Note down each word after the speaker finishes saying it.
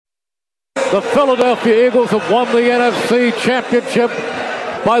The Philadelphia Eagles have won the NFC Championship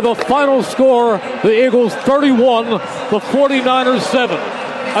by the final score, the Eagles 31, the 49ers 7.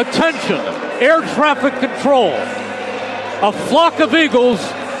 Attention, air traffic control. A flock of eagles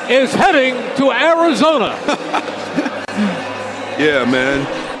is heading to Arizona. Yeah, man.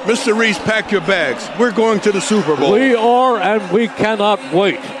 Mr. Reese, pack your bags. We're going to the Super Bowl. We are, and we cannot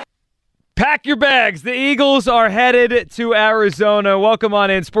wait. Pack your bags. The Eagles are headed to Arizona. Welcome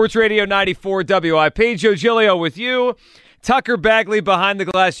on in. Sports Radio 94 WIP. Joe Giglio with you. Tucker Bagley behind the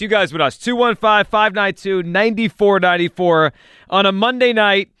glass. You guys with us. 215-592-9494 on a Monday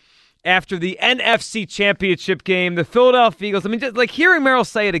night after the NFC Championship game. The Philadelphia Eagles. I mean, just like hearing Merrill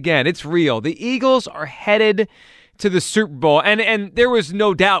say it again, it's real. The Eagles are headed to the Super Bowl. And there was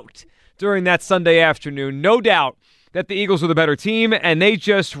no doubt during that Sunday afternoon, no doubt that the Eagles were the better team, and they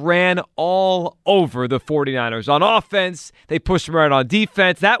just ran all over the 49ers. On offense, they pushed them around on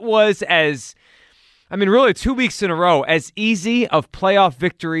defense. That was really 2 weeks in a row, as easy of playoff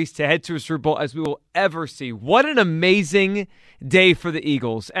victories to head to a Super Bowl as we will ever see. What an amazing day for the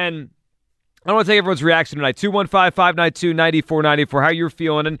Eagles. And I want to take everyone's reaction tonight. 215-592-9494, how you're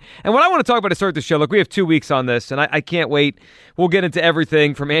feeling. And what I want to talk about to start the show, look, we have 2 weeks on this, and I can't wait. We'll get into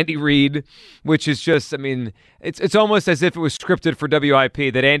everything from Andy Reid, which is just, it's almost as if it was scripted for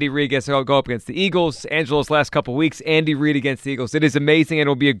WIP, that Andy Reid gets to go up against the Eagles. Angelo's last couple weeks, Andy Reid against the Eagles. It is amazing, and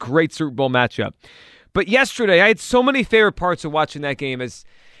it will be a great Super Bowl matchup. But yesterday, I had so many favorite parts of watching that game. As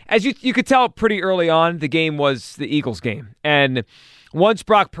you could tell pretty early on, the game was the Eagles game. And once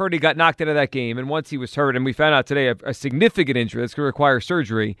Brock Purdy got knocked out of that game, and once he was hurt, and we found out today a significant injury that's going to require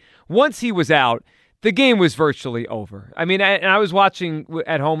surgery, once he was out, the game was virtually over. I was watching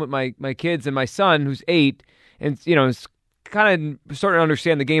at home with my kids and my son, who's 8, and is kind of starting to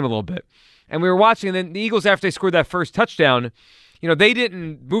understand the game a little bit. And we were watching, and then the Eagles, after they scored that first touchdown, they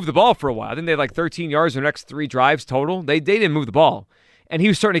didn't move the ball for a while. I think they had like 13 yards in their next 3 drives total. They didn't move the ball. And he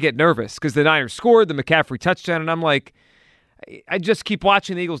was starting to get nervous because the Niners scored the McCaffrey touchdown, and I'm like, I just keep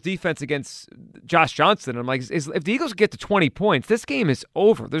watching the Eagles' defense against Josh Johnson. I'm like, if the Eagles get to 20 points, this game is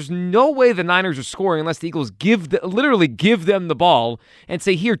over. There's no way the Niners are scoring unless the Eagles literally give them the ball and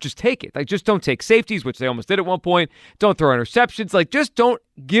say, here, just take it. Like, just don't take safeties, which they almost did at one point. Don't throw interceptions. Like, just don't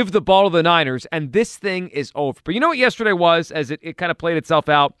give the ball to the Niners, and this thing is over. But you know what yesterday was, as it kind of played itself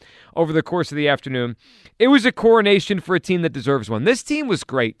out over the course of the afternoon? It was a coronation for a team that deserves one. This team was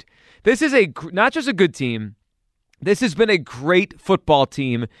great. This is not just a good team. This has been a great football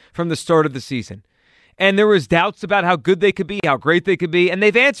team from the start of the season. And there was doubts about how good they could be, how great they could be, and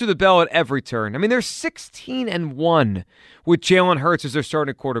they've answered the bell at every turn. They're 16-1 with Jalen Hurts as their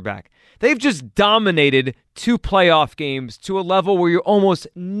starting quarterback. They've just dominated 2 playoff games to a level where you almost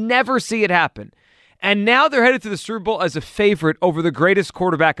never see it happen. And now they're headed to the Super Bowl as a favorite over the greatest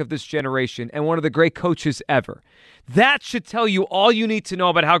quarterback of this generation and one of the great coaches ever. That should tell you all you need to know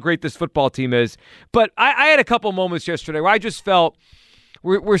about how great this football team is. But I had a couple moments yesterday where I just felt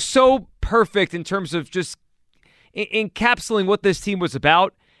we're so perfect in terms of just encapsulating what this team was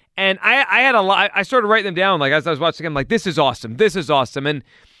about. And I had a lot. I started writing them down like as I was watching them, like, this is awesome. This is awesome. And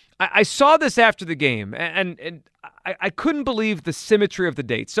I saw this after the game, and I couldn't believe the symmetry of the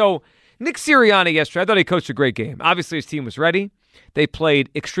date. So Nick Sirianni yesterday, I thought he coached a great game. Obviously, his team was ready. They played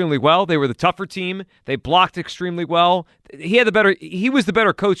extremely well. They were the tougher team. They blocked extremely well. He was the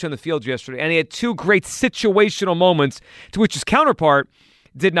better coach on the field yesterday, and he had 2 great situational moments to which his counterpart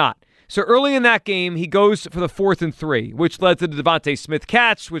did not. So early in that game, he goes for the 4th and 3, which led to the Devontae Smith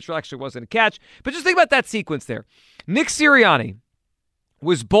catch, which actually wasn't a catch. But just think about that sequence there. Nick Sirianni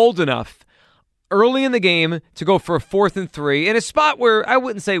was bold enough early in the game to go for a 4th and 3 in a spot where I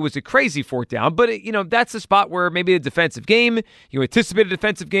wouldn't say it was a crazy 4th down, but that's a spot where maybe a defensive game, you anticipate a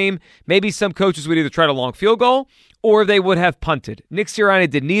defensive game, maybe some coaches would either try a long field goal or they would have punted. Nick Sirianni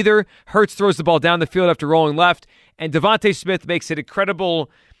did neither. Hurts throws the ball down the field after rolling left, and Devontae Smith makes an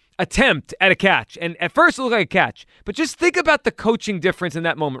incredible attempt at a catch. And at first it looked like a catch, but just think about the coaching difference in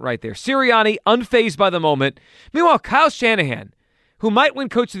that moment right there. Sirianni unfazed by the moment. Meanwhile, Kyle Shanahan, who might win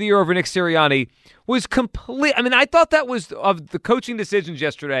Coach of the Year over Nick Sirianni, was complete. I thought that was, of the coaching decisions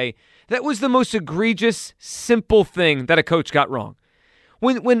yesterday, that was the most egregious, simple thing that a coach got wrong.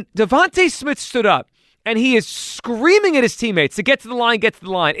 When Devontae Smith stood up and he is screaming at his teammates to get to the line,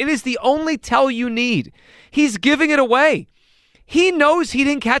 it is the only tell you need. He's giving it away. He knows he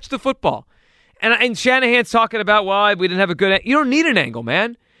didn't catch the football. And Shanahan's talking about, well, we didn't have a good... You don't need an angle,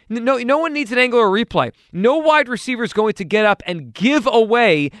 man. No one needs an angle or replay. No wide receiver is going to get up and give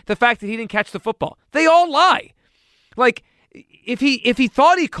away the fact that he didn't catch the football. They all lie. Like, if he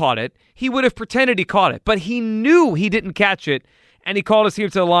thought he caught it, he would have pretended he caught it. But he knew he didn't catch it, and he called his team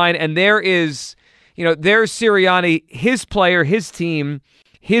to the line, and there's Sirianni, his player, his team,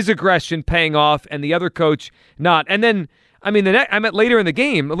 his aggression paying off, and the other coach not. And then, I met later in the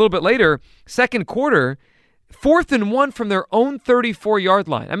game, a little bit later, second quarter, 4th and 1 from their own 34-yard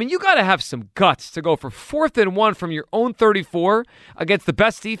line. I mean, you got to have some guts to go for 4th and 1 from your own 34 against the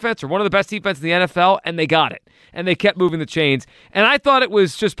best defense or one of the best defenses in the NFL, and they got it. And they kept moving the chains. And I thought it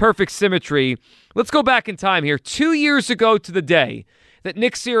was just perfect symmetry. Let's go back in time here. 2 years ago to the day that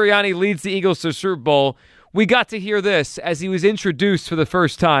Nick Sirianni leads the Eagles to the Super Bowl, we got to hear this as he was introduced for the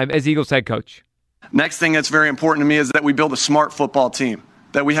first time as Eagles head coach. Next thing that's very important to me is that we build a smart football team.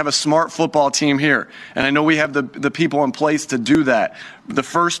 That we have a smart football team here. And I know we have the people in place to do that. The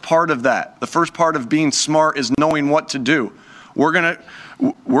first part of that, the first part of being smart is knowing what to do. We're going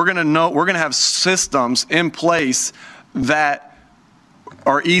to have systems in place that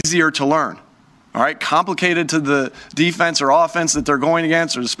are easier to learn. All right, complicated to the defense or offense that they're going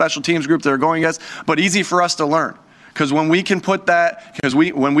against or the special teams group they're going against, but easy for us to learn. Because when we can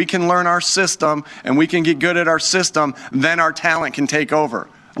when we can learn our system and we can get good at our system, then our talent can take over.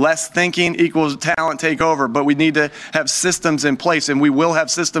 Less thinking equals talent take over, but we need to have systems in place, and we will have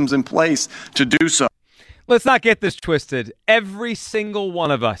systems in place to do so. Let's not get this twisted. Every single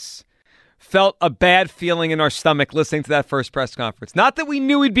one of us felt a bad feeling in our stomach listening to that first press conference. Not that we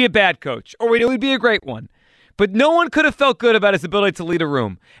knew he'd be a bad coach or we knew he'd be a great one, but no one could have felt good about his ability to lead a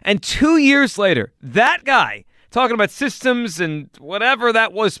room. And 2 years later, that guy, talking about systems and whatever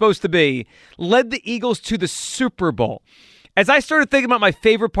that was supposed to be, led the Eagles to the Super Bowl. As I started thinking about my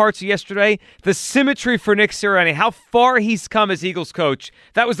favorite parts of yesterday, the symmetry for Nick Sirianni, how far he's come as Eagles coach,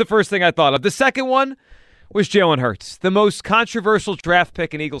 that was the first thing I thought of. The second one was Jalen Hurts, the most controversial draft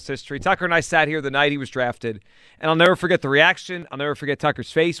pick in Eagles history. Tucker and I sat here the night he was drafted, and I'll never forget the reaction. I'll never forget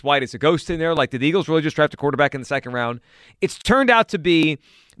Tucker's face, white as a ghost in there, like, did the Eagles really just draft a quarterback in the second round? It's turned out to be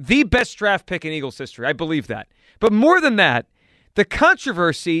the best draft pick in Eagles history. I believe that. But more than that, the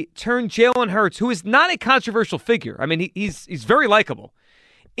controversy turned Jalen Hurts, who is not a controversial figure, I mean, he's very likable,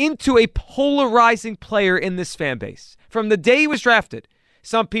 into a polarizing player in this fan base. From the day he was drafted,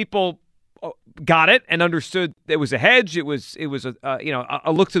 some people got it and understood it was a hedge. It was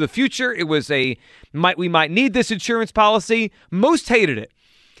a look to the future. It was we might need this insurance policy. Most hated it.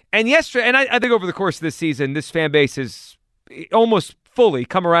 And yesterday, and I think over the course of this season, this fan base has almost fully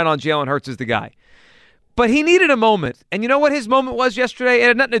come around on Jalen Hurts as the guy. But he needed a moment. And you know what his moment was yesterday? It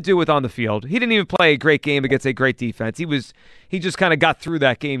had nothing to do with on the field. He didn't even play a great game against a great defense. He just kind of got through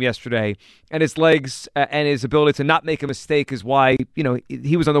that game yesterday. And his legs and his ability to not make a mistake is why,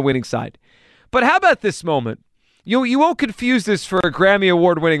 he was on the winning side. But how about this moment? You won't confuse this for a Grammy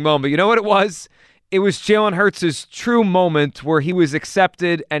Award-winning moment. You know what it was? It was Jalen Hurts' true moment where he was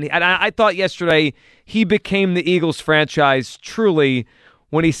accepted. And I thought yesterday he became the Eagles franchise truly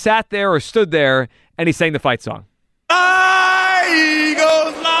when he sat there or stood there and he sang the fight song.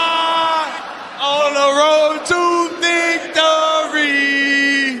 Eagles fly on the road to victory.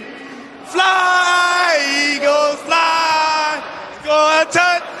 Fly, Eagles fly. Score a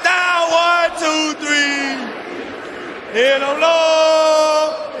touchdown, 1, 2, 3. Hit them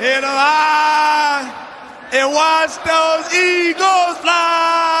low, hit them high, and watch those Eagles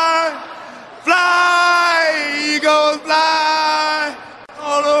fly. Fly, Eagles fly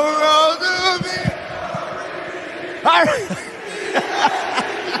on the road to victory.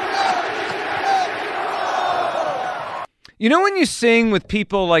 You know when you sing with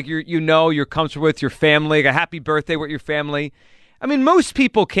people like you're comfortable with, your family, like a happy birthday with your family? I mean, most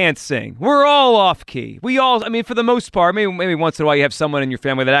people can't sing. We're all off key. For the most part, maybe once in a while you have someone in your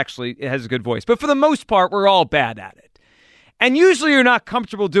family that actually has a good voice. But for the most part, we're all bad at it. And usually you're not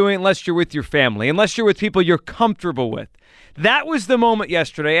comfortable doing it unless you're with your family, unless you're with people you're comfortable with. That was the moment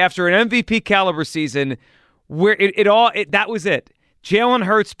yesterday after an MVP caliber season where that was it. Jalen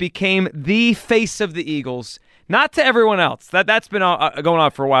Hurts became the face of the Eagles. Not to everyone else. That's been going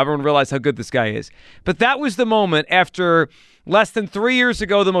on for a while. Everyone realized how good this guy is. But that was the moment after less than 3 years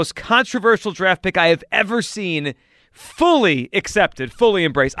ago, the most controversial draft pick I have ever seen, fully accepted, fully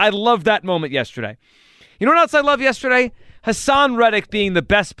embraced. I love that moment yesterday. You know what else I love yesterday? Hassan Reddick being the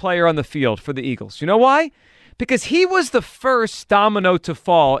best player on the field for the Eagles. You know why? Because he was the first domino to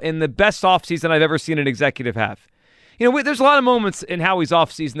fall in the best offseason I've ever seen an executive have. There's a lot of moments in Howie's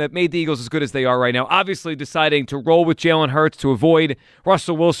offseason that made the Eagles as good as they are right now. Obviously, deciding to roll with Jalen Hurts to avoid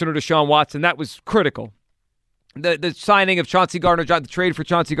Russell Wilson or Deshaun Watson, that was critical. The signing of Chauncey Gardner-Johnson, the trade for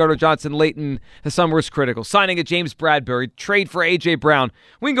Chauncey Gardner-Johnson late in the summer was critical. Signing of James Bradbury, trade for A.J. Brown.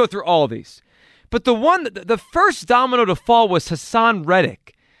 We can go through all of these. But the first domino to fall was Hassan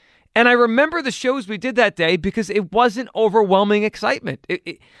Reddick. And I remember the shows we did that day because it wasn't overwhelming excitement.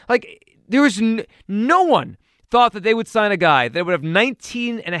 There was no one thought that they would sign a guy that would have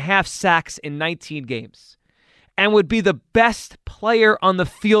 19 and a half sacks in 19 games and would be the best player on the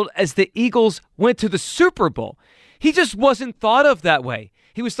field as the Eagles went to the Super Bowl. He just wasn't thought of that way.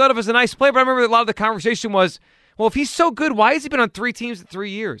 He was thought of as a nice player, but I remember a lot of the conversation was, well, if he's so good, why has he been on 3 teams in 3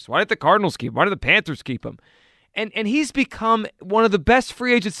 years? Why did the Cardinals keep him? Why did the Panthers keep him? And he's become one of the best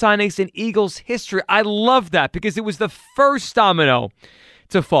free agent signings in Eagles history. I love that because it was the first domino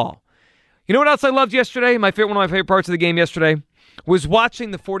to fall. You know what else I loved yesterday? One of my favorite parts of the game yesterday was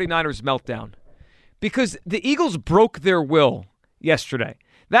watching the 49ers meltdown because the Eagles broke their will yesterday.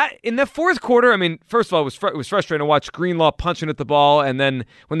 That in the fourth quarter, I mean, first of all, it was frustrating to watch Greenlaw punching at the ball, and then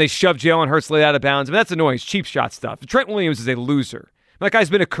when they shoved Jalen Hurts late out of bounds, I mean, that's annoying. It's cheap shot stuff. Trent Williams is a loser. That guy's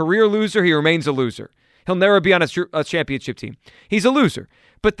been a career loser. He remains a loser. He'll never be on a championship team. He's a loser.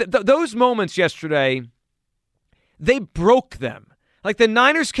 But those moments yesterday, they broke them. Like the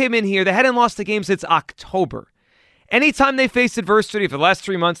Niners came in here, they hadn't lost a game since October. Anytime they faced adversity for the last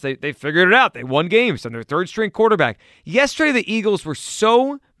 3 months, they figured it out. They won games on their third-string quarterback. Yesterday, the Eagles were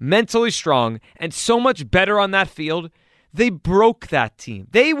so mentally strong and so much better on that field, they broke that team.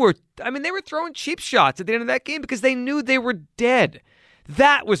 They were throwing cheap shots at the end of that game because they knew they were dead.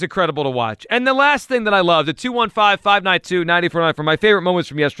 That was incredible to watch. And the last thing that I loved, the 215-592-9494, my favorite moments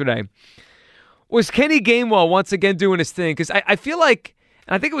from yesterday, was Kenny Gainwell once again doing his thing. Because I feel like,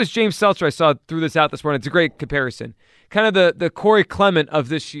 and I think it was James Seltzer I saw threw this out this morning. It's a great comparison. Kind of the Corey Clement of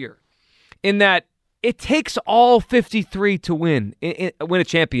this year. In that it takes all 53 to win a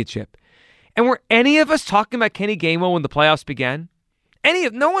championship. And were any of us talking about Kenny Gainwell when the playoffs began?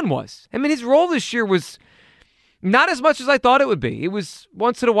 No one was. I mean, his role this year was not as much as I thought it would be. It was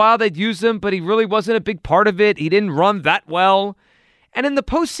once in a while they'd use him, but he really wasn't a big part of it. He didn't run that well. And in the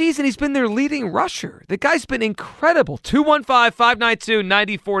postseason, he's been their leading rusher. The guy's been incredible.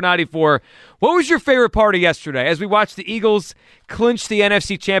 215-592-9494. What was your favorite part of yesterday as we watched the Eagles clinch the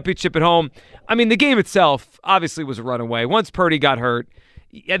NFC Championship at home? I mean, the game itself obviously was a runaway. Once Purdy got hurt,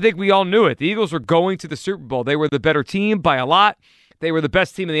 I think we all knew it. The Eagles were going to the Super Bowl. They were the better team by a lot. They were the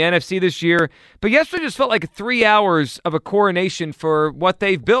best team in the NFC this year. But yesterday just felt like 3 hours of a coronation for what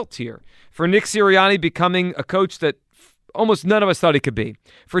they've built here. For Nick Sirianni becoming a coach that almost none of us thought he could be.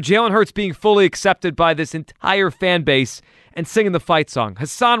 For Jalen Hurts being fully accepted by this entire fan base and singing the fight song.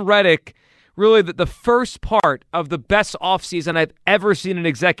 Hassan Reddick, really the first part of the best offseason I've ever seen an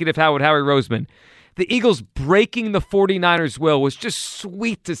executive have with Howie Roseman. The Eagles breaking the 49ers' will was just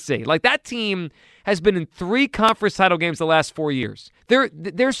sweet to see. Like, that team has been in 3 conference title games the last 4 years. They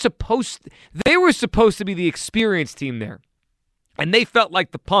were supposed to be the experienced team there. And they felt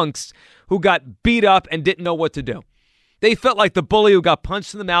like the punks who got beat up and didn't know what to do. They felt like the bully who got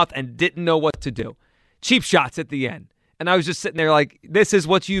punched in the mouth and didn't know what to do. Cheap shots at the end. And I was just sitting there like, this is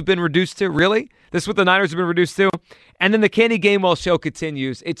what you've been reduced to? Really? This is what the Niners have been reduced to? And then the Kenny Gainwell show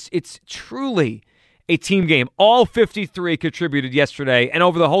continues. It's truly a team game. All 53 contributed yesterday and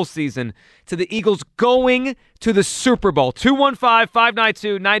over the whole season to the Eagles going to the Super Bowl.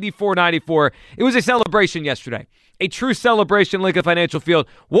 215-592-9494. It was a celebration yesterday. A true celebration, Lincoln Financial Field.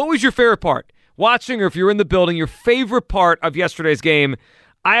 What was your favorite part? Watching, or if you're in the building, your favorite part of yesterday's game?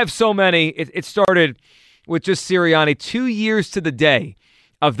 I have so many. It started with just Sirianni. 2 years to the day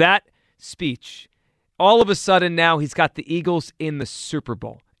of that speech. All of a sudden now he's got the Eagles in the Super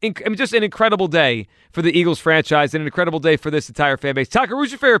Bowl. Just an incredible day for the Eagles franchise and an incredible day for this entire fan base. Tucker, what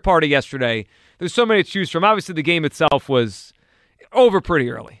was your favorite part of yesterday? There's so many to choose from. Obviously, the game itself was over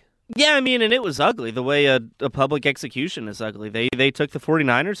pretty early. Yeah, I mean, and it was ugly. The way a public execution is ugly. They took the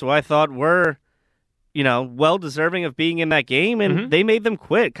 49ers, who I thought were, well-deserving of being in that game, and they made them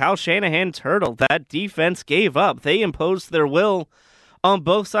quit. Kyle Shanahan turtled. That defense gave up. They imposed their will on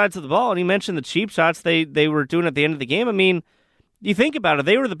both sides of the ball, and he mentioned the cheap shots they were doing at the end of the game. I mean, you think about it,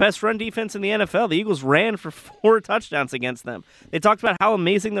 they were the best run defense in the NFL. The Eagles ran for 4 touchdowns against them. They talked about how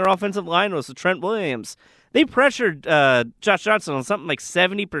amazing their offensive line was with Trent Williams. They pressured Josh Johnson on something like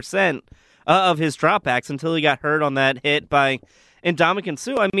 70% of his dropbacks until he got hurt on that hit by Ndamukong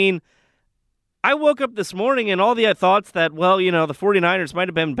Suh. I mean, I woke up this morning and all the thoughts that, the 49ers might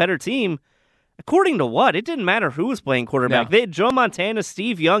have been a better team. According to what? It didn't matter who was playing quarterback. Yeah. They had Joe Montana,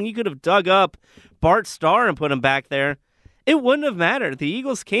 Steve Young. You could have dug up Bart Starr and put him back there. It wouldn't have mattered. The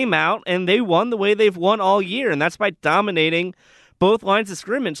Eagles came out and they won the way they've won all year, and that's by dominating both lines of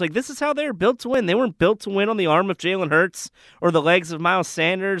scrimmage. Like, this is how they were built to win. They weren't built to win on the arm of Jalen Hurts or the legs of Miles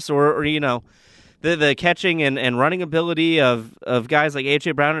Sanders or the catching and running ability of guys like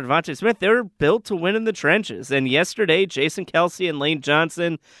A.J. Brown and Devontae Smith, they're built to win in the trenches. And yesterday, Jason Kelce and Lane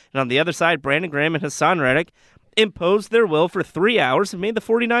Johnson, and on the other side, Brandon Graham and Hassan Reddick, imposed their will for 3 hours and made the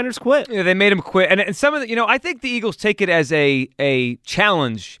 49ers quit. Yeah, they made them quit. And some of the, I think the Eagles take it as a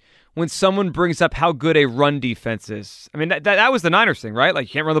challenge when someone brings up how good a run defense is. I mean, that was the Niners thing, right? Like,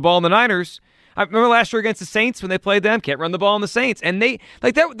 you can't run the ball in the Niners. I remember last year against the Saints when they played them, can't run the ball in the Saints. And they,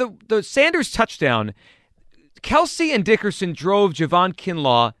 like that, the Sanders touchdown, Kelce and Dickerson drove Javon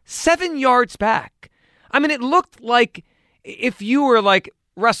Kinlaw 7 yards back. I mean, it looked like if you were like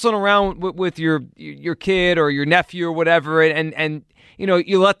wrestling around with your kid or your nephew or whatever, and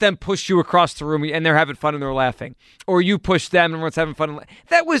you let them push you across the room and they're having fun and they're laughing, or you push them and everyone's having fun.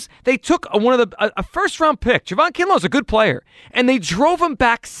 They took a first round pick. Javon Kinlaw's a good player, and they drove him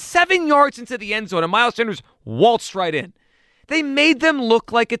back 7 yards into the end zone, and Miles Sanders waltzed right in. They made them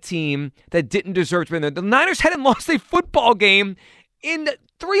look like a team that didn't deserve to be in there. The Niners hadn't lost a football game in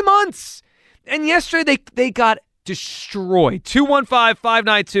 3 months, and yesterday they got destroyed.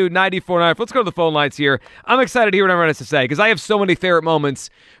 215-592-9495. Let's go to the phone lines here. I'm excited to hear what everyone has to say because I have so many favorite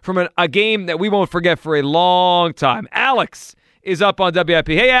moments from a game that we won't forget for a long time. Alex is up on WIP.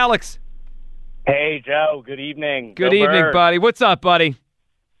 Hey, Alex. Hey, Joe. Good evening. Good evening, buddy. What's up, buddy?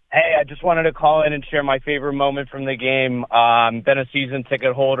 Hey, I just wanted to call in and share my favorite moment from the game. Been a season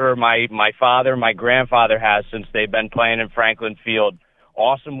ticket holder. My father, my grandfather has since they've been playing in Franklin Field.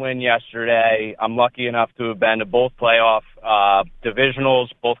 Awesome win yesterday. I'm lucky enough to have been to both playoff divisionals,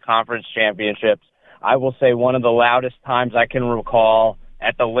 both conference championships. I will say one of the loudest times I can recall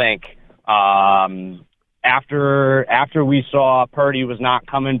at the Link. After we saw Purdy was not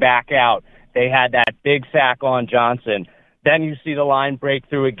coming back out, they had that big sack on Johnson. Then you see the line break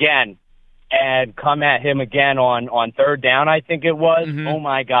through again and come at him again on third down, I think it was. Mm-hmm. Oh,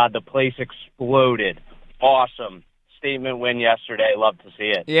 my God, the place exploded. Awesome statement win yesterday. Love to see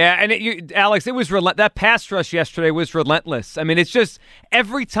it. Yeah, and Alex, it was that pass rush yesterday was relentless. I mean, it's just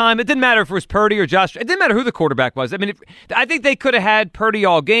every time. It didn't matter if it was Purdy or Josh. It didn't matter who the quarterback was. I mean, I think they could have had Purdy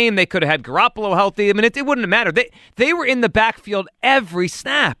all game. They could have had Garoppolo healthy. I mean, it wouldn't have mattered. They were in the backfield every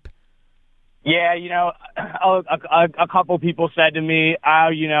snap. Yeah, a couple people said to me,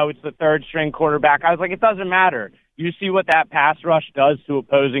 it's the third string quarterback. I was like, it doesn't matter. You see what that pass rush does to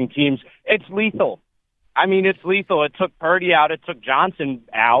opposing teams. It's lethal. I mean, it's lethal. It took Purdy out. It took Johnson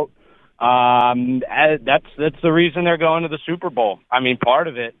out. That's the reason they're going to the Super Bowl. I mean, part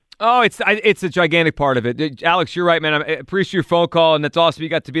of it. Oh, it's a gigantic part of it. Alex, you're right, man. I appreciate your phone call, and that's awesome. You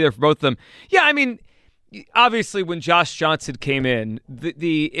got to be there for both of them. Yeah, I mean, obviously, when Josh Johnson came in, there's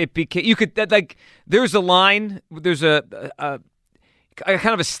a line, there's a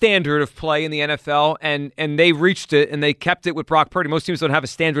kind of a standard of play in the NFL, and they reached it, and they kept it with Brock Purdy. Most teams don't have a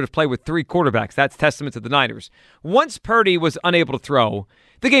standard of play with three quarterbacks. That's testament to the Niners. Once Purdy was unable to throw,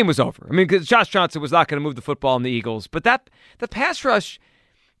 the game was over. I mean, because Josh Johnson was not going to move the football in the Eagles. But the pass rush,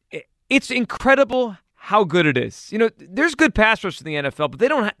 it's incredible how good it is. There's good pass rush in the NFL, but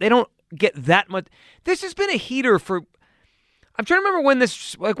they don't get that much. This has been a heater for. I'm trying to remember when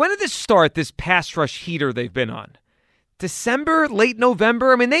did this start? This pass rush heater they've been on. December, late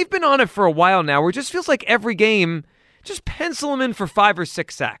November. I mean, they've been on it for a while now. Where it just feels like every game, just pencil them in for 5 or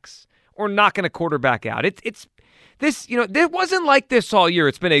 6 sacks or knocking a quarterback out. It's this. It wasn't like this all year.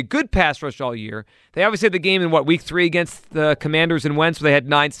 It's been a good pass rush all year. They obviously had the game in week 3 against the Commanders and Wentz, where they had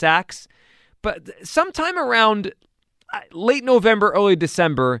 9 sacks. But sometime around late November, early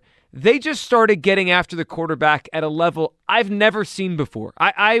December, they just started getting after the quarterback at a level I've never seen before.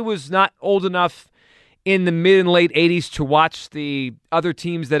 I was not old enough in the mid and late 80s to watch the other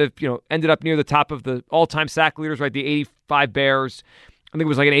teams that have ended up near the top of the all-time sack leaders, right? The 85 Bears. I think it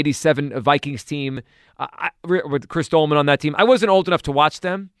was like an 87 Vikings team with Chris Dolman on that team. I wasn't old enough to watch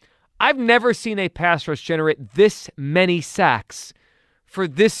them. I've never seen a pass rush generate this many sacks for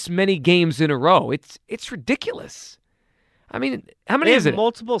this many games in a row. It's ridiculous. I mean, how many is it?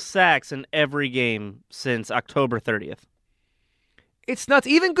 Multiple sacks in every game since October 30th. It's nuts.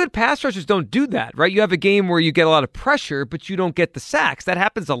 Even good pass rushers don't do that, right? You have a game where you get a lot of pressure, but you don't get the sacks. That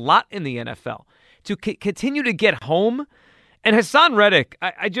happens a lot in the NFL. To continue to get home, and Hassan Reddick,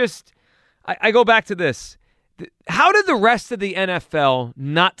 I go back to this. How did the rest of the NFL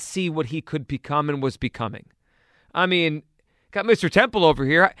not see what he could become and was becoming? I mean, got Mr. Temple over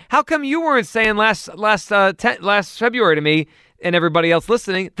here. How come you weren't saying last February to me and everybody else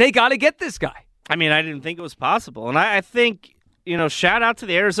listening, they got to get this guy? I mean, I didn't think it was possible, and I think shout out to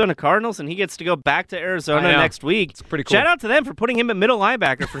the Arizona Cardinals, and he gets to go back to Arizona next week. It's pretty cool. Shout out to them for putting him at middle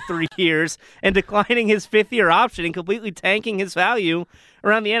linebacker for 3 years and declining his 5th-year option and completely tanking his value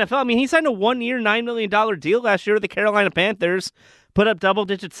around the NFL. I mean, he signed a 1-year, $9 million deal last year with the Carolina Panthers, put up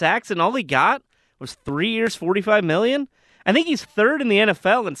double-digit sacks, and all he got was 3 years, $45 million. I think he's 3rd in the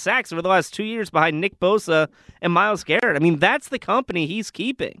NFL in sacks over the last 2 years behind Nick Bosa and Myles Garrett. I mean, that's the company he's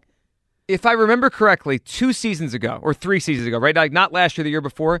keeping. If I remember correctly, 2 seasons ago, or 3 seasons ago, right? Like not last year, the year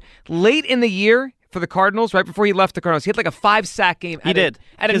before, late in the year for the Cardinals, right before he left the Cardinals, he had like a 5-sack game. He did.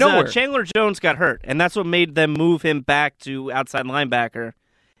 Out of nowhere. Chandler Jones got hurt, and that's what made them move him back to outside linebacker.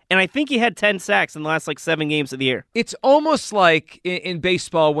 And I think he had 10 sacks in the last 7 games of the year. It's almost like in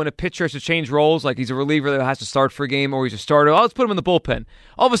baseball when a pitcher has to change roles, like he's a reliever that has to start for a game or he's a starter. Oh, let's put him in the bullpen.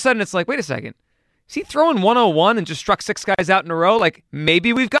 All of a sudden, it's like, wait a second. Is he throwing 101 and just struck 6 guys out in a row? Like,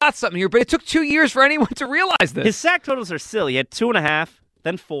 maybe we've got something here, but it took 2 years for anyone to realize this. His sack totals are silly. He had 2.5,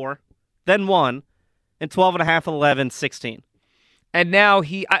 then 4, then 1, and 12.5, 11, 16. And now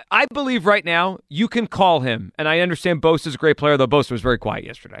I believe right now you can call him, and I understand Bosa's a great player, though Bosa was very quiet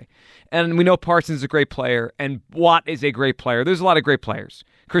yesterday. And we know Parsons is a great player, and Watt is a great player. There's a lot of great players.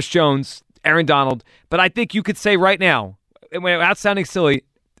 Chris Jones, Aaron Donald. But I think you could say right now, without sounding silly,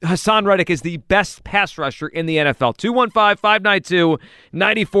 Hassan Reddick is the best pass rusher in the NFL.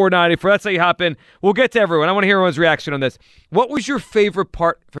 215-592-9494. That's how you hop in. We'll get to everyone. I want to hear everyone's reaction on this. What was your favorite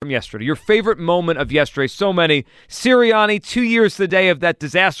part from yesterday? Your favorite moment of yesterday? So many. Sirianni, 2 years to the day of that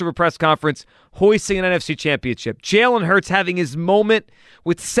disaster of a press conference, hoisting an NFC championship. Jalen Hurts having his moment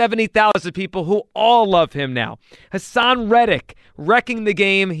with 70,000 people who all love him now. Hassan Reddick wrecking the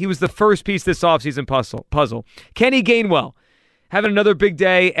game. He was the first piece this offseason puzzle. Kenny Gainwell having another big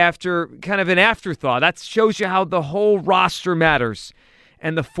day after kind of an afterthought. That shows you how the whole roster matters.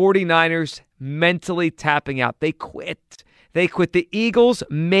 And the 49ers mentally tapping out. They quit. The Eagles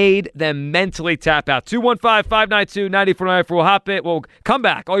made them mentally tap out. 215-592-9494. We'll hop it. We'll come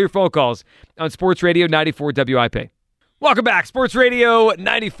back. All your phone calls on Sports Radio 94 WIP. Welcome back. Sports Radio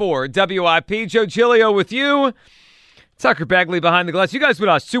 94 WIP. Joe Giglio with you. Tucker Bagley behind the glass. You guys with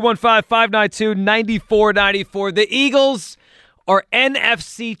us. 215-592-9494. The Eagles are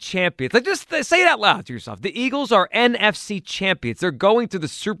NFC champions. Like, just say it out loud to yourself. The Eagles are NFC champions. They're going to the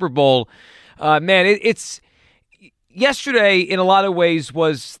Super Bowl. It's yesterday in a lot of ways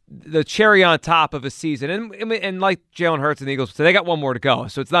was the cherry on top of a season. And like Jalen Hurts and the Eagles, they got one more to go,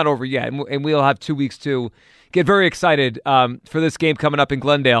 so it's not over yet. And we'll have 2 weeks to get very excited for this game coming up in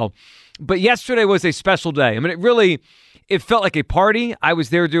Glendale. But yesterday was a special day. I mean, it felt like a party. I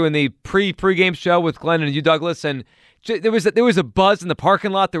was there doing the pre-game show with Glenn and you, Douglas, and there was a buzz in the parking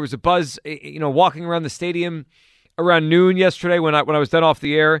lot. There was a buzz, walking around the stadium around noon yesterday when I was done off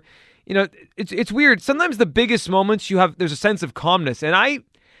the air. It's weird. Sometimes the biggest moments there's a sense of calmness, and I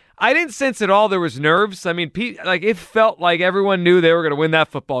didn't sense at all there was nerves. I mean, it felt like everyone knew they were going to win that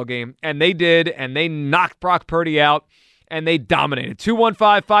football game, and they did, and they knocked Brock Purdy out, and they dominated.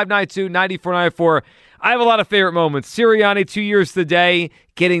 215-592-9494. I have a lot of favorite moments. Sirianni, 2 years to the day,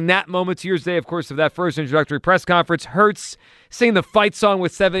 getting that moment 2 years today, of course, of that first introductory press conference. Hurts singing the fight song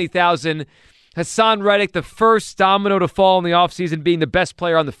with 70,000. Hassan Reddick, the first domino to fall in the offseason, being the best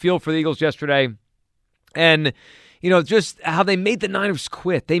player on the field for the Eagles yesterday. And, just how they made the Niners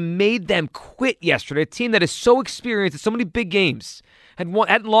quit. They made them quit yesterday. A team that is so experienced in so many big games.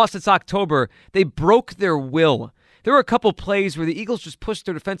 Hadn't lost since October. They broke their will. There were a couple plays where the Eagles just pushed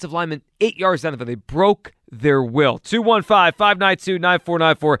their defensive lineman 8 yards down the field. They broke their will.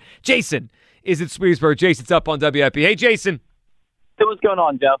 215-592-9494. Jason is in Swedesburg. Jason's up on WIP. Hey, Jason. Hey, what's going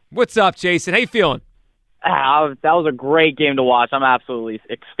on, Jeff? What's up, Jason? How you feeling? That was a great game to watch. I'm absolutely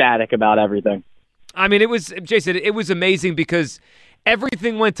ecstatic about everything. I mean, it was amazing because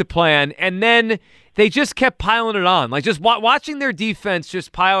everything went to plan, and then they just kept piling it on. Like, just watching their defense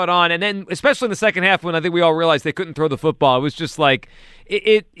just pile it on, and then especially in the second half when I think we all realized they couldn't throw the football, it was just like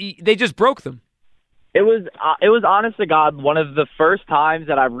they just broke them. It was honest to God one of the first times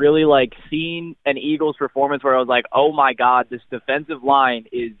that I've really seen an Eagles performance where I was like, oh my God, this defensive line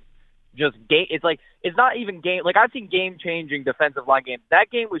is just game. It's not even game. I've seen game changing defensive line games. That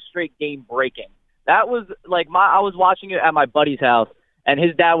game was straight game breaking. That was I was watching it at my buddy's house, and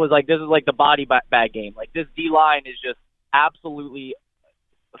his dad was like, this is the body bag game. This D-line is just absolutely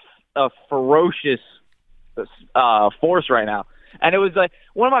a ferocious force right now. And it was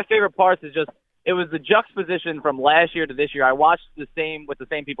one of my favorite parts is just, it was the juxtaposition from last year to this year. I watched with the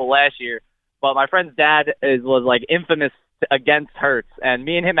same people last year, but my friend's dad was infamous against Hurts, and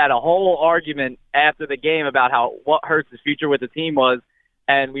me and him had a whole argument after the game about what Hurts' future with the team was.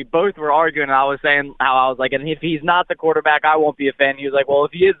 and we both were arguing. And I was saying how I was like, and if he's not the quarterback, I won't be a fan. He was like, well,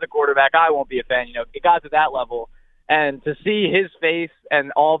 if he is the quarterback, I won't be a fan. It got to that level. And to see his face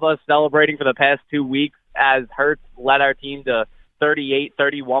and all of us celebrating for the past 2 weeks as Hurts led our team to 38,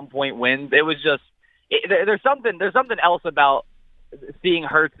 31-point wins, it was just there's something else about seeing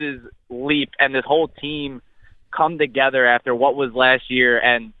Hurts' leap and this whole team come together after what was last year,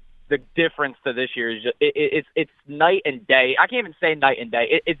 and the difference to this year is just it's night and day. I can't even say night and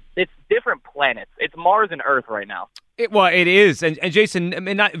day. It's different planets. It's Mars and Earth right now. It is, and Jason, I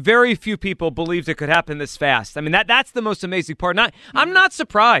mean, not very few people believed it could happen this fast. I mean, that's the most amazing part. I'm not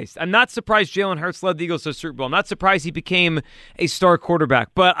surprised. I'm not surprised Jalen Hurts led the Eagles to the Super Bowl. I'm not surprised he became a star quarterback.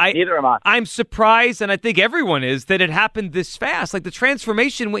 But neither am I. I'm surprised, and I think everyone is, that it happened this fast. Like the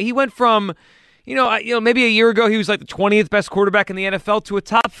transformation, he went from, maybe a year ago he was like the 20th best quarterback in the NFL to a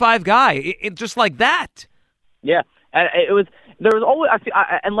top 5 guy, just like that. Yeah, and there was always,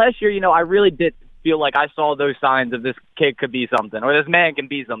 and last year, I really did feel like I saw those signs of this kid could be something, or this man can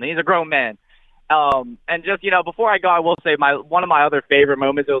be something. He's a grown man. And just, before I go, I will say one of my other favorite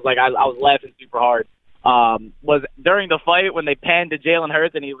moments, it was like I was laughing super hard, was during the fight when they panned to Jalen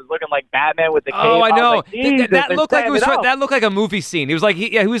Hurts and he was looking like Batman with the cape. Oh, I know. That looked like a movie scene. He was like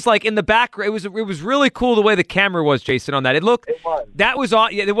he was like in the background. It was really cool the way the camera was, Jason, on that. It was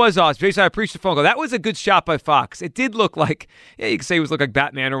awesome. Jason, I appreciate the phone call. That was a good shot by Fox. It did look like, you could say it was look like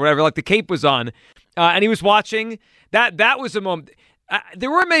Batman or whatever. Like the cape was on, and he was watching. That was a moment. There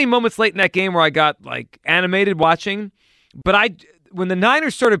were many moments late in that game where I got like animated watching, but when the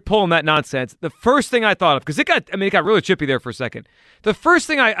Niners started pulling that nonsense, the first thing I thought of, because it got really chippy there for a second. The first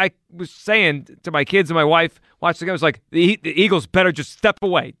thing I was saying to my kids and my wife watching the game was like, the Eagles better just step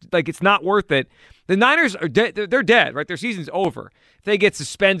away. Like, it's not worth it. The Niners are dead. They're dead, right? Their season's over. If they get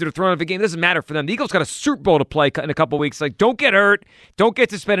suspended or thrown out of the game, it doesn't matter for them. The Eagles got a Super Bowl to play in a couple weeks. Like, don't get hurt. Don't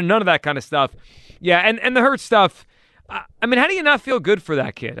get suspended. None of that kind of stuff. Yeah, and the Hurt stuff. I mean, how do you not feel good for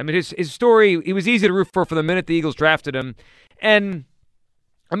that kid? I mean, his story, he was easy to root for the minute the Eagles drafted him. And,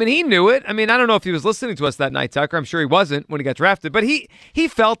 I mean, he knew it. I mean, I don't know if he was listening to us that night, Tucker. I'm sure he wasn't when he got drafted. But he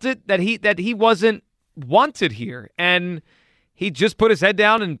felt it, that he wasn't wanted here. And he just put his head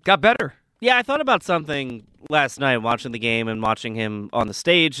down and got better. Yeah, I thought about something last night watching the game and watching him on the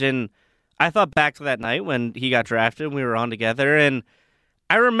stage. And I thought back to that night when he got drafted and we were on together. And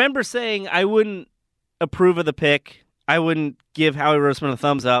I remember saying I wouldn't approve of the pick. I wouldn't give Howie Roseman a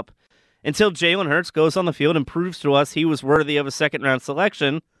thumbs up until Jalen Hurts goes on the field and proves to us he was worthy of a second-round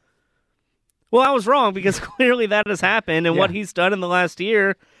selection. Well, I was wrong, because clearly that has happened, and what he's done in the last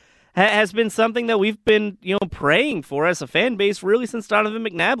year has been something that we've been, praying for as a fan base really since Donovan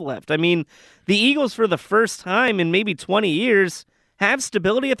McNabb left. I mean, the Eagles, for the first time in maybe 20 years, have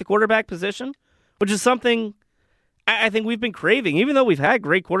stability at the quarterback position, which is something I think we've been craving, even though we've had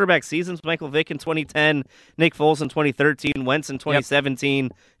great quarterback seasons. Michael Vick in 2010, Nick Foles in 2013, Wentz in 2017.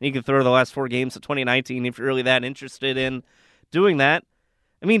 Yep. And you can throw the last 4 games to 2019 if you're really that interested in doing that.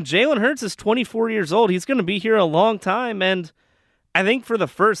 I mean, Jalen Hurts is 24 years old. He's going to be here a long time, and I think for the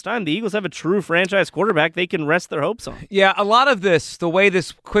first time, the Eagles have a true franchise quarterback they can rest their hopes on. Yeah, a lot of this, the way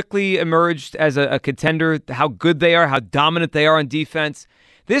this quickly emerged as a contender, how good they are, how dominant they are on defense,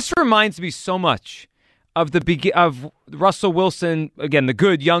 this reminds me so much of Russell Wilson, again, the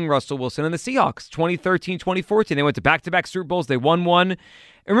good young Russell Wilson, and the Seahawks, 2013, 2014. They went to back-to-back Super Bowls. They won one.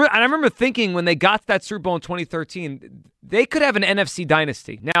 And I remember thinking when they got to that Super Bowl in 2013, they could have an NFC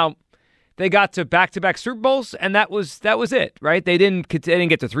dynasty. Now, they got to back-to-back Super Bowls, and that was it, right? They didn't get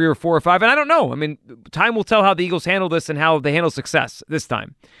to 3 or 4 or 5, and I don't know. I mean, time will tell how the Eagles handle this and how they handle success this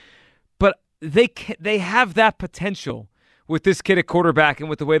time. But they have that potential with this kid at quarterback and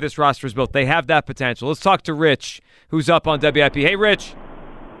with the way this roster is built. They have that potential. Let's talk to Rich, who's up on WIP. Hey, Rich.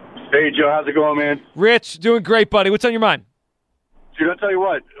 Hey, Joe. How's it going, man? Rich, doing great, buddy. What's on your mind? Dude, I'll tell you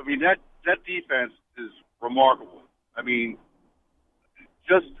what. I mean, that defense is remarkable. I mean,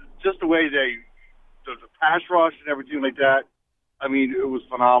 just the way the pass rush and everything like that, I mean, it was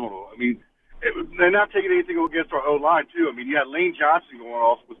phenomenal. I mean, they're not taking anything against our O-line, too. I mean, you had Lane Johnson going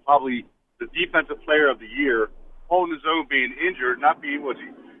off, was probably the defensive player of the year, holding his own, being injured, not being,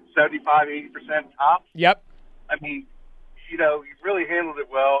 75, 80% tops? Yep. I mean, he really handled it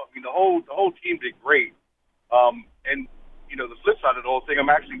well. I mean, the whole team did great. And, the flip side of the whole thing, I'm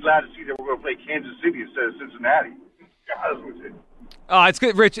actually glad to see that we're going to play Kansas City instead of Cincinnati. God, that was it. Oh, it's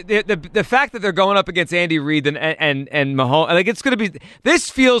good, Rich. The fact that they're going up against Andy Reid and Mahomes, like, it's going to be. This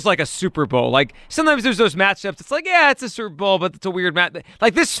feels like a Super Bowl. Like, sometimes there's those matchups. It's like, yeah, it's a Super Bowl, but it's a weird match.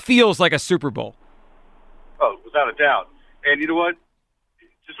 Like, this feels like a Super Bowl. Oh, without a doubt. And you know what?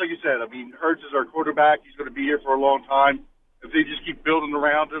 Just like you said, I mean, Hurts is our quarterback. He's going to be here for a long time. if they just keep building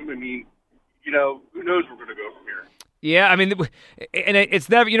around him, I mean, who knows where we're going to go from here. Yeah, I mean, and it's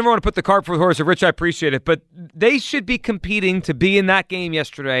never, you never want to put the cart before the horse. Rich, I appreciate it, but they should be competing to be in that game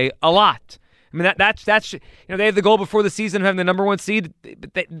yesterday a lot. I mean, that's they had the goal before the season of having the number one seed.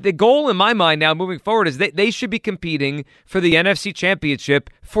 The goal in my mind now moving forward is they should be competing for the NFC Championship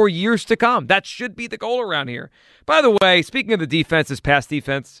for years to come. That should be the goal around here. By the way, speaking of the defense, this pass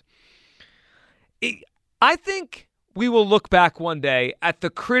defense, I think we will look back one day at the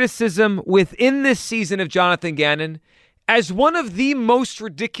criticism within this season of Jonathan Gannon as one of the most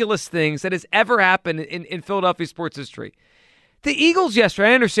ridiculous things that has ever happened in Philadelphia sports history. The Eagles yesterday,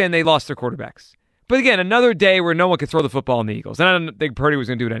 I understand they lost their quarterbacks. But again, another day where no one could throw the football on the Eagles. And I don't think Purdy was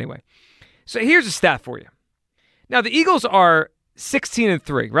going to do it anyway. So here's a stat for you. Now, the Eagles are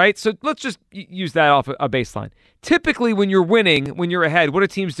 16-3, right? So let's just use that off a baseline. Typically, when you're winning, when you're ahead, what do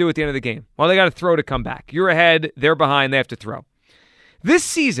teams do at the end of the game? Well, they got to throw to come back. You're ahead, they're behind, they have to throw. This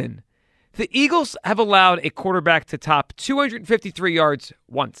season, the Eagles have allowed a quarterback to top 253 yards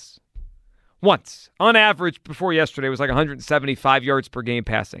once. Once. On average, before yesterday, it was like 175 yards per game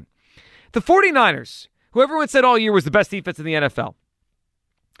passing. The 49ers, who everyone said all year was the best defense in the NFL,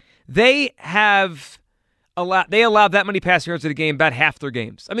 they allowed that many passing yards in a game about half their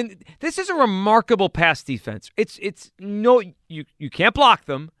games. I mean, this is a remarkable pass defense. You can't block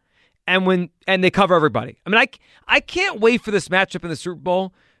them, and they cover everybody. I mean, I can't wait for this matchup in the Super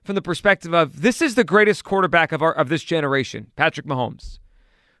Bowl from the perspective of this is the greatest quarterback of this generation, Patrick Mahomes,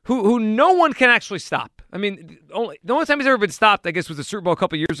 who no one can actually stop. I mean, the only time he's ever been stopped, I guess, was the Super Bowl a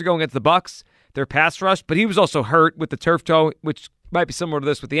couple years ago against the Bucs, their pass rush, but he was also hurt with the turf toe, which might be similar to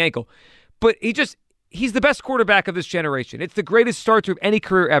this with the ankle. But he's the best quarterback of this generation. It's the greatest start to any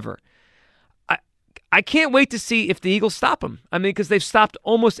career ever. I can't wait to see if the Eagles stop him. I mean, because they've stopped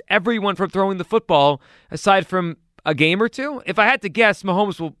almost everyone from throwing the football aside from a game or two. If I had to guess,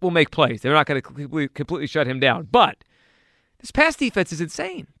 Mahomes will make plays. They're not going to completely shut him down. But this pass defense is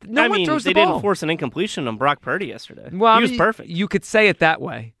insane. No one throws the ball. They didn't force an incompletion on Brock Purdy yesterday. Well, he was perfect. You could say it that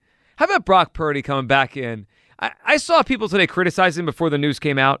way. How about Brock Purdy coming back in? I saw people today criticize him before the news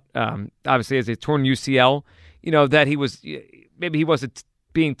came out, obviously as a torn UCL, that maybe he wasn't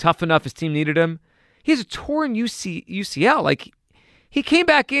being tough enough, his team needed him. He has a torn UCL. Like, he came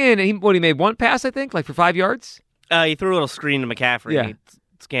back in, and he made one pass, I think, like for 5 yards? He threw a little screen to McCaffrey, and he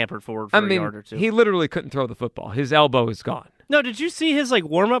scampered forward for a yard or two. He literally couldn't throw the football. His elbow is gone. No, did you see his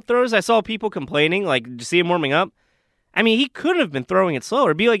warm-up throws? I saw people complaining, did you see him warming up? I mean, he could have been throwing it slower.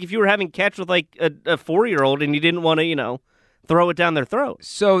 It'd be like if you were having catch with a 4-year-old and you didn't want to, throw it down their throat.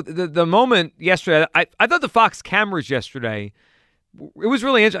 So the moment yesterday, I thought the Fox cameras yesterday, it was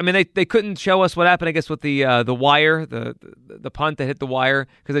really interesting. I mean, they couldn't show us what happened, I guess, with the wire, the punt that hit the wire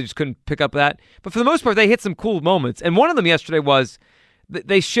because they just couldn't pick up that. But for the most part, they hit some cool moments. And one of them yesterday was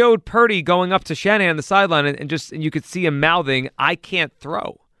they showed Purdy going up to Shanahan on the sideline and you could see him mouthing, "I can't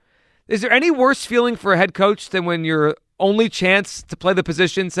throw." Is there any worse feeling for a head coach than when your only chance to play the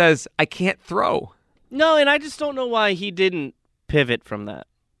position says, "I can't throw"? No, and I just don't know why he didn't pivot from that.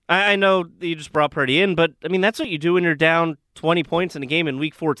 I know that you just brought Purdy in, but, I mean, that's what you do when you're down 20 points in a game in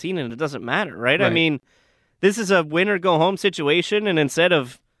Week 14, and it doesn't matter, right? I mean, this is a win-or-go-home situation, and instead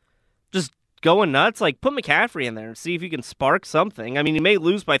of just going nuts, put McCaffrey in there and see if you can spark something. I mean, you may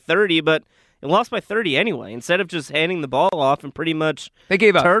lose by 30, but it lost by 30 anyway, instead of just handing the ball off and pretty much they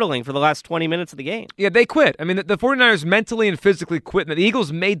gave up, turtling for the last 20 minutes of the game. Yeah, they quit. I mean, the 49ers mentally and physically quit, and the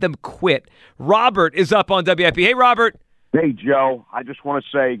Eagles made them quit. Robert is up on WIP. Hey, Robert. Hey, Joe. I just want to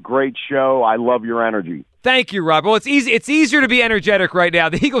say, great show. I love your energy. Thank you, Robert. Well, it's easy. It's easier to be energetic right now.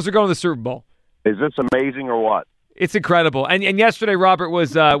 The Eagles are going to the Super Bowl. Is this amazing or what? It's incredible. And yesterday, Robert,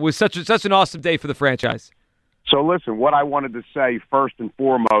 was such an awesome day for the franchise. So listen, what I wanted to say first and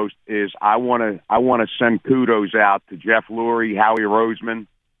foremost is I want to send kudos out to Jeff Lurie, Howie Roseman,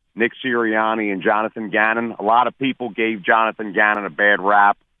 Nick Sirianni, and Jonathan Gannon. A lot of people gave Jonathan Gannon a bad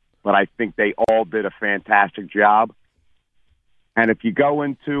rap, but I think they all did a fantastic job. And if you go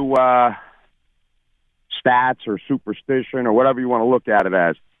into stats or superstition or whatever you want to look at it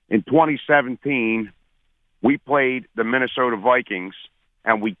as, in 2017, we played the Minnesota Vikings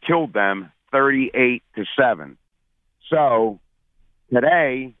and we killed them 38-7. So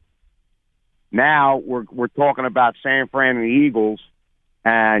today, now we're talking about San Fran and the Eagles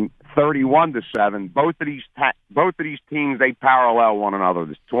and 31-7. Both of these teams, they parallel one another.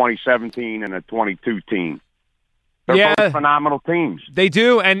 This 2017 and a 22 team. They're both phenomenal teams. They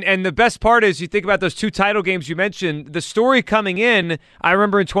do, and the best part is you think about those 2 title games you mentioned. The story coming in, I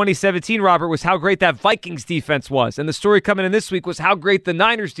remember in 2017, Robert, was how great that Vikings defense was, and the story coming in this week was how great the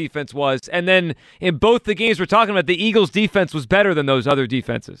Niners defense was, and then in both the games we're talking about, the Eagles defense was better than those other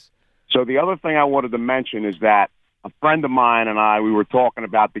defenses. So the other thing I wanted to mention is that a friend of mine and I, we were talking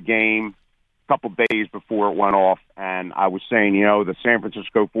about the game a couple days before it went off, and I was saying, the San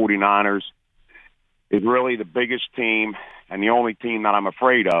Francisco 49ers is really the biggest team and the only team that I'm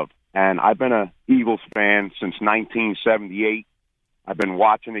afraid of. And I've been an Eagles fan since 1978. I've been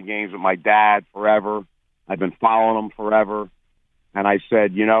watching the games with my dad forever. I've been following them forever. And I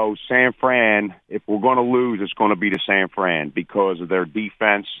said, San Fran, if we're going to lose, it's going to be to San Fran because of their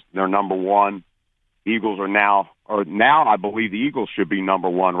defense. They're number one. Eagles are now I believe the Eagles should be number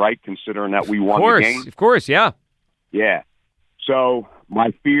one, right, considering that we won the game? Of course, yeah. Yeah. So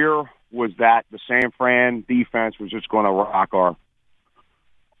my fear was that the San Fran defense was just going to rock our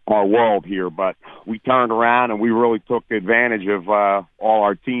world here, but we turned around and we really took advantage of all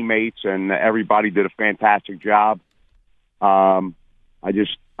our teammates, and everybody did a fantastic job. I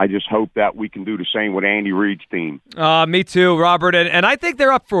just hope that we can do the same with Andy Reid's team. Me too, Robert, and I think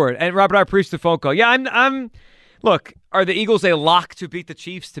they're up for it. And Robert, I appreciate the phone call. Yeah, I'm. Look, are the Eagles a lock to beat the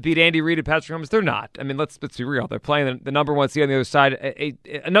Chiefs, to beat Andy Reid and Patrick Mahomes? They're not. I mean, let's be real. They're playing the number one seed on the other side.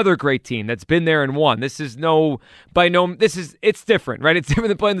 Another great team that's been there and won. It's different, right? It's different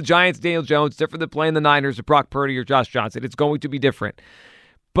than playing the Giants, Daniel Jones. Different than playing the Niners or Brock Purdy or Josh Johnson. It's going to be different.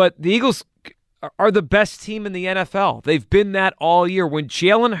 But the Eagles are the best team in the NFL. They've been that all year. When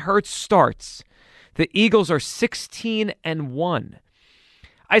Jalen Hurts starts, the Eagles are 16-1.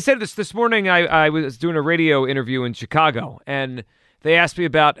 I said this morning. I was doing a radio interview in Chicago, and they asked me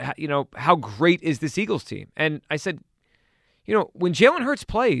about how great is this Eagles team, and I said, when Jalen Hurts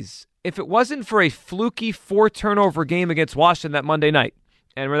plays, if it wasn't for a fluky 4-turnover game against Washington that Monday night,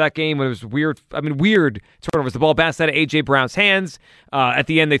 and where that game was weird turnovers, the ball bounced out of A.J. Brown's hands. At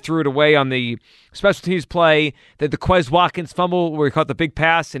the end, they threw it away on the special teams play. The Quez Watkins fumble where he caught the big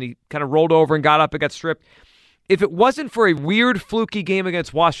pass, and he kind of rolled over and got up and got stripped. If it wasn't for a weird, fluky game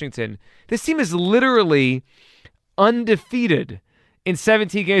against Washington, this team is literally undefeated in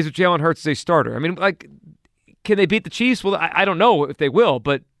 17 games with Jalen Hurts as a starter. I mean, can they beat the Chiefs? Well, I don't know if they will,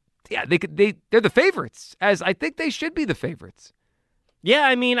 but yeah, they're the favorites, as I think they should be the favorites. Yeah,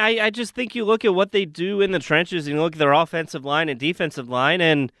 I mean, I just think you look at what they do in the trenches and you look at their offensive line and defensive line,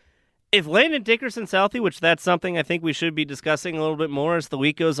 and if Landon Dickerson's healthy, which that's something I think we should be discussing a little bit more as the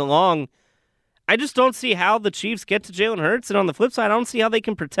week goes along, I just don't see how the Chiefs get to Jalen Hurts, and on the flip side, I don't see how they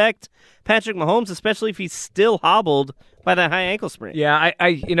can protect Patrick Mahomes, especially if he's still hobbled by that high ankle sprain. Yeah,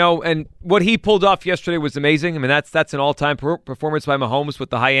 and what he pulled off yesterday was amazing. I mean, that's an all-time performance by Mahomes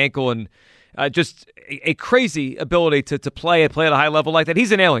with the high ankle, and just a crazy ability to play at a high level like that.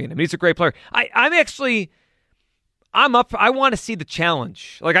 He's an alien. I mean, he's a great player. I'm up. I want to see the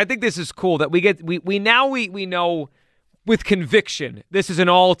challenge. Like, I think this is cool that we know with conviction this is an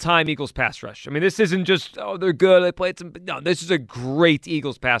all-time Eagles pass rush. I mean, this isn't just they're good. They played some. No, this is a great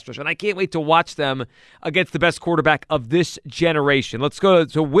Eagles pass rush, and I can't wait to watch them against the best quarterback of this generation. Let's go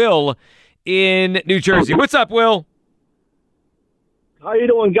to Will in New Jersey. What's up, Will? How you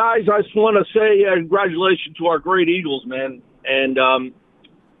doing, guys? I just want to say congratulations to our great Eagles, man. And I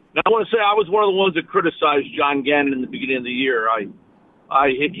want to say I was one of the ones that criticized John Gannon in the beginning of the year.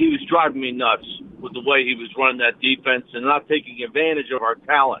 He was driving me nuts with the way he was running that defense and not taking advantage of our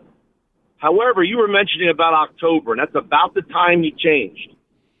talent. However, you were mentioning about October, and that's about the time he changed.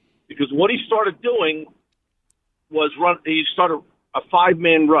 Because what he started doing was he started a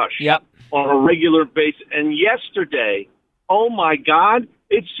 5-man rush on a regular basis. And yesterday, oh my God,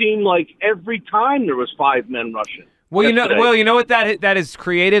 it seemed like every time there was 5 men rushing. Well, you know what that has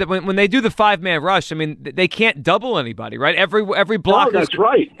created when they do the 5-man rush. I mean, they can't double anybody, right? Every blocker. No, that's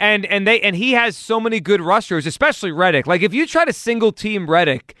right. And he has so many good rushers, especially Reddick. Like, if you try to single team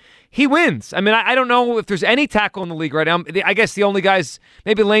Reddick, he wins. I mean, I don't know if there's any tackle in the league right now. I guess the only guys,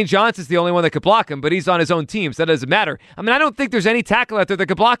 maybe Lane Johnson's the only one that could block him, but he's on his own team, so that doesn't matter. I mean, I don't think there's any tackle out there that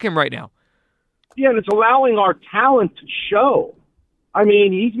could block him right now. Yeah, and it's allowing our talent to show. I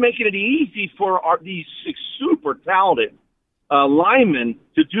mean, he's making it easy for these super talented linemen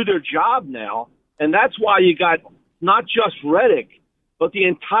to do their job now, and that's why you got not just Reddick, but the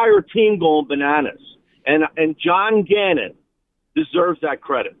entire team going bananas. And John Gannon deserves that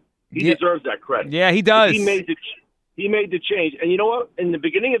credit. He deserves that credit. Yeah, he does. He made the change. And you know what? In the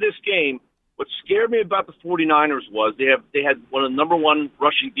beginning of this game, what scared me about the 49ers was they had one of the number one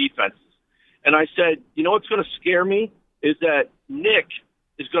rushing defenses. And I said, you know what's going to scare me is that Nick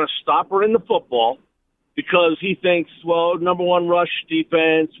is going to stop her in the football, because he thinks, well, number one rush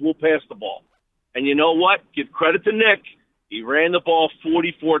defense, we'll pass the ball. And you know what? Give credit to Nick. He ran the ball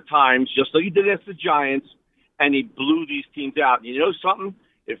 44 times, just like he did against the Giants, and he blew these teams out. And you know something?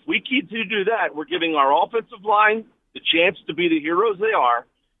 If we keep to do that, we're giving our offensive line the chance to be the heroes they are,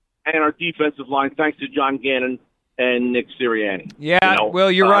 and our defensive line, thanks to John Gannon and Nick Sirianni. Yeah,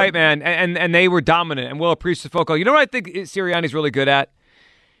 Will, you're right, man. And they were dominant. And Will Apreciafoco, you know what I think Sirianni's really good at?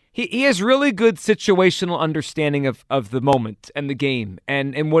 He has really good situational understanding of the moment and the game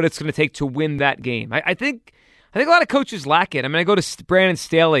and what it's going to take to win that game. I think a lot of coaches lack it. I mean, I go to Brandon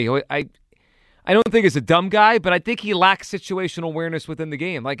Staley, who I don't think is a dumb guy, but I think he lacks situational awareness within the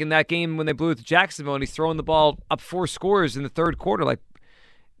game. Like in that game when they blew it to Jacksonville and he's throwing the ball up 4 scores in the third quarter. Like,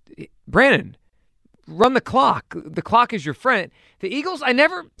 Brandon, run the clock. The clock is your friend. The Eagles, I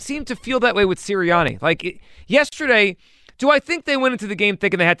never seem to feel that way with Sirianni. Like yesterday, do I think they went into the game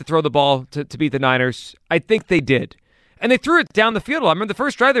thinking they had to throw the ball to beat the Niners? I think they did. And they threw it down the field. I remember the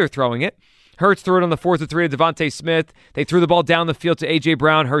first drive they were throwing it. Hurts threw it on the 4th and 3 to Devontae Smith. They threw the ball down the field to A.J.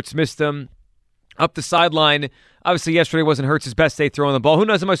 Brown. Hurts missed them. Up the sideline. Obviously, yesterday wasn't Hurts' best day throwing the ball. Who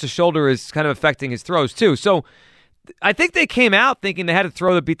knows how much the shoulder is kind of affecting his throws, too. So I think they came out thinking they had to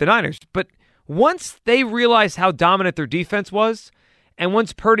throw to beat the Niners. But once they realized how dominant their defense was, and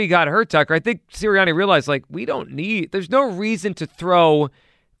once Purdy got hurt, Tucker, I think Sirianni realized, like, there's no reason to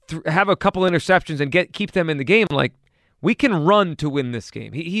have a couple interceptions and keep them in the game. Like, we can run to win this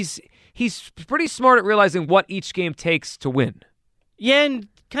game. He's pretty smart at realizing what each game takes to win. Yeah, and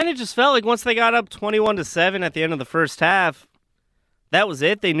kind of just felt like once they got up 21-7 at the end of the first half, that was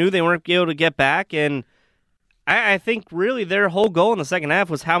it. They knew they weren't able to get back, and I think really their whole goal in the second half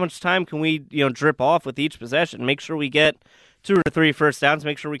was how much time can we drip off with each possession, make sure we get 2 or 3 first downs,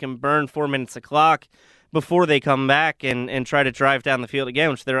 make sure we can burn 4 minutes of clock before they come back and try to drive down the field again,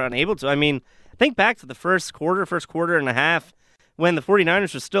 which they're unable to. I mean, think back to the first quarter and a half when the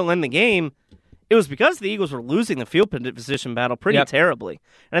 49ers were still in the game. It was because the Eagles were losing the field position battle pretty terribly.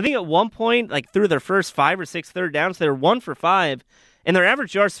 And I think at one point, like through their first 5 or 6 third downs, they were 1 for 5, and their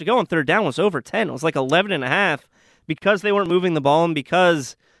average yards to go on third down was over 10. It was like 11.5 because they weren't moving the ball and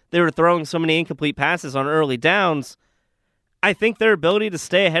because they were throwing so many incomplete passes on early downs. I think their ability to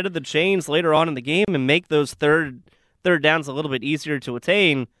stay ahead of the chains later on in the game and make those third downs a little bit easier to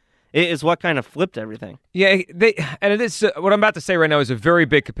attain is what kind of flipped everything. Yeah, and it is what I'm about to say right now is a very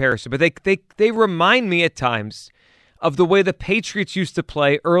big comparison, but they remind me at times of the way the Patriots used to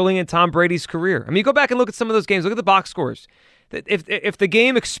play early in Tom Brady's career. I mean, you go back and look at some of those games, look at the box scores. If the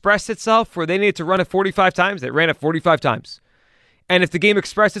game expressed itself where they needed to run it 45 times, they ran it 45 times. And if the game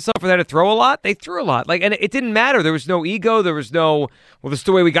expressed itself where they had to throw a lot, they threw a lot. And it didn't matter. There was no ego. There was no, well, this is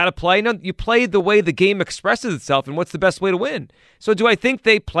the way we got to play. No, you played the way the game expresses itself, and what's the best way to win? So do I think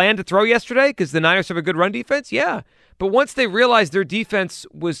they planned to throw yesterday because the Niners have a good run defense? Yeah. But once they realized their defense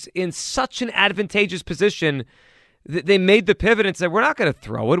was in such an advantageous position, they made the pivot and said, we're not going to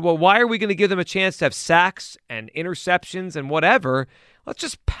throw it. Well, why are we going to give them a chance to have sacks and interceptions and whatever? Let's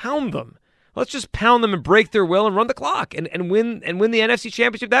just pound them. Let's just pound them and break their will and run the clock and win the NFC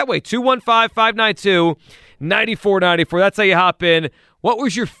Championship that way. 215-592-9494. That's how you hop in. What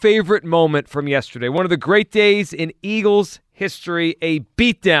was your favorite moment from yesterday? One of the great days in Eagles history, a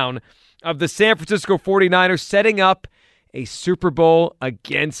beatdown of the San Francisco 49ers setting up a Super Bowl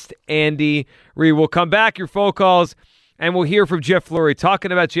against Andy Reid. We'll come back, your phone calls, and we'll hear from Jeff Lurie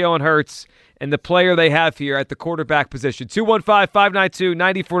talking about Jalen Hurts and the player they have here at the quarterback position.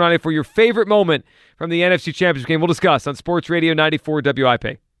 215-592-9494, your favorite moment from the NFC Championship game. We'll discuss on Sports Radio 94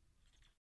 WIP.